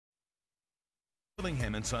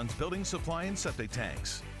Willingham & Sons Building Supply and Septic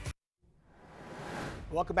Tanks.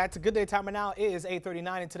 Welcome back to Good Day. Timer now is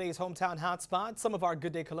 8:39 in today's hometown hotspot. Some of our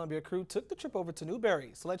Good Day Columbia crew took the trip over to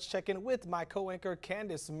Newberry. So let's check in with my co-anchor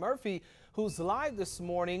Candace Murphy, who's live this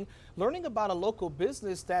morning, learning about a local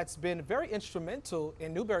business that's been very instrumental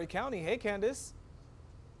in Newberry County. Hey, Candace.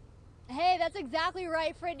 Hey, that's exactly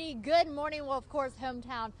right, Brittany. Good morning. Well, of course,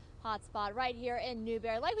 hometown hotspot right here in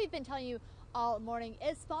Newberry. Like we've been telling you all morning,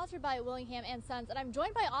 is sponsored by Willingham & Sons, and I'm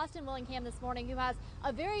joined by Austin Willingham this morning, who has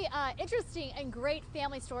a very interesting and great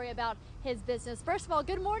family story about his business. First of all,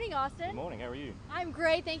 good morning, Austin. Good morning. How are you? I'm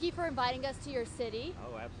great. Thank you for inviting us to your city.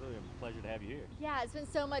 Oh, absolutely. It's a pleasure to have you here. Yeah, it's been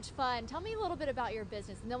so much fun. Tell me a little bit about your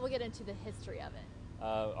business, and then we'll get into the history of it.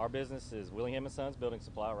 Our business is Willingham & Sons Building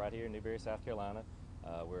Supply right here in Newberry, South Carolina.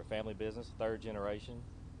 We're a family business, third generation.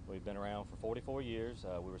 We've been around for 44 years.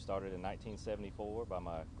 We were started in 1974 by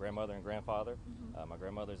my grandmother and grandfather. My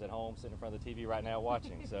grandmother's at home sitting in front of the TV right now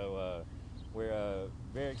watching. So we're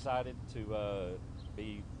very excited to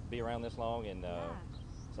be around this long. And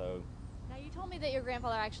so. Now you told me that your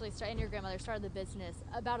grandfather and your grandmother started the business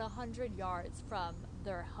about 100 yards from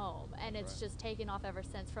their home, and it's just taken off ever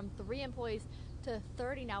since, from 3 employees to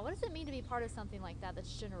 30 now. What does it mean to be part of something like that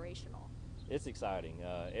that's generational? It's exciting.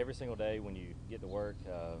 Every single day when you get to work,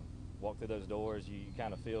 walk through those doors, you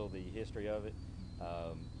kind of feel the history of it.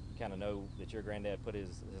 You kind of know that your granddad put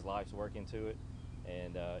his life's work into it,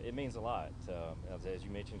 and it means a lot. As you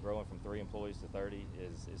mentioned, growing from 3 employees to 30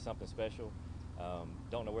 is something special.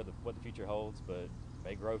 Don't know what the future holds, but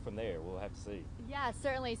may grow from there. We'll have to see. Yeah,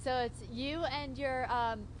 certainly. So it's you and your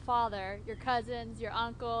father, your cousins, your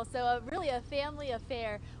uncle, so really a family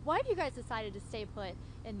affair. Why have you guys decided to stay put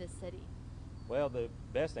in this city? Well, the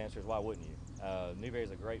best answer is why wouldn't you? Newberry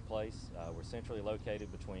is a great place. We're centrally located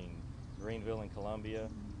between Greenville and Columbia.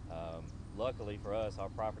 Luckily for us, our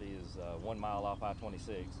property is 1 mile off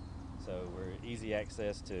I-26, so we're easy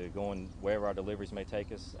access to going wherever our deliveries may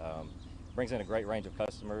take us. Brings in a great range of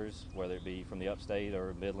customers, whether it be from the upstate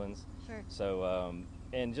or Midlands. Sure. So,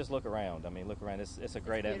 and just look around. I mean, look around. It's a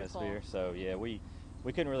great atmosphere. So yeah, we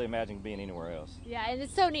couldn't really imagine being anywhere else. Yeah, and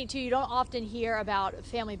it's so neat too. You don't often hear about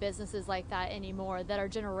family businesses like that anymore that are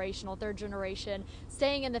generational, third generation,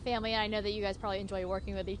 staying in the family. And I know that you guys probably enjoy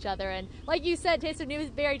working with each other. And like you said, Taste of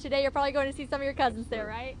Newberry today, you're probably going to see some of your cousins there,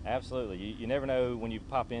 right? Absolutely. You never know when you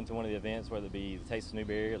pop into one of the events, whether it be the Taste of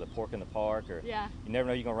Newberry or the Pork in the Park, or you never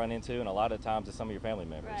know you're going to run into, and a lot of times it's some of your family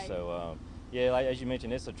members. Right. So yeah, like, as you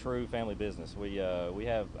mentioned, it's a true family business. We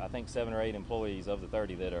have, I think, 7 or 8 employees of the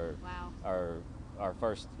 30 that are our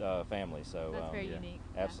first family. So that's very unique.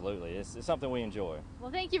 Absolutely. It's something we enjoy.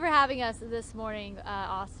 Well, thank you for having us this morning,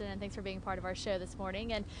 Austin, and thanks for being part of our show this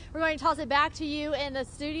morning. And we're going to toss it back to you in the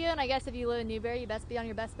studio, and I guess if you live in Newberry, you best be on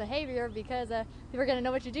your best behavior, because people are going to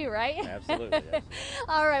know what you do, right? Absolutely. Yes.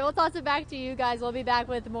 All right, we'll toss it back to you guys. We'll be back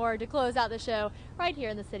with more to close out the show right here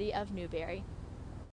in the city of Newberry.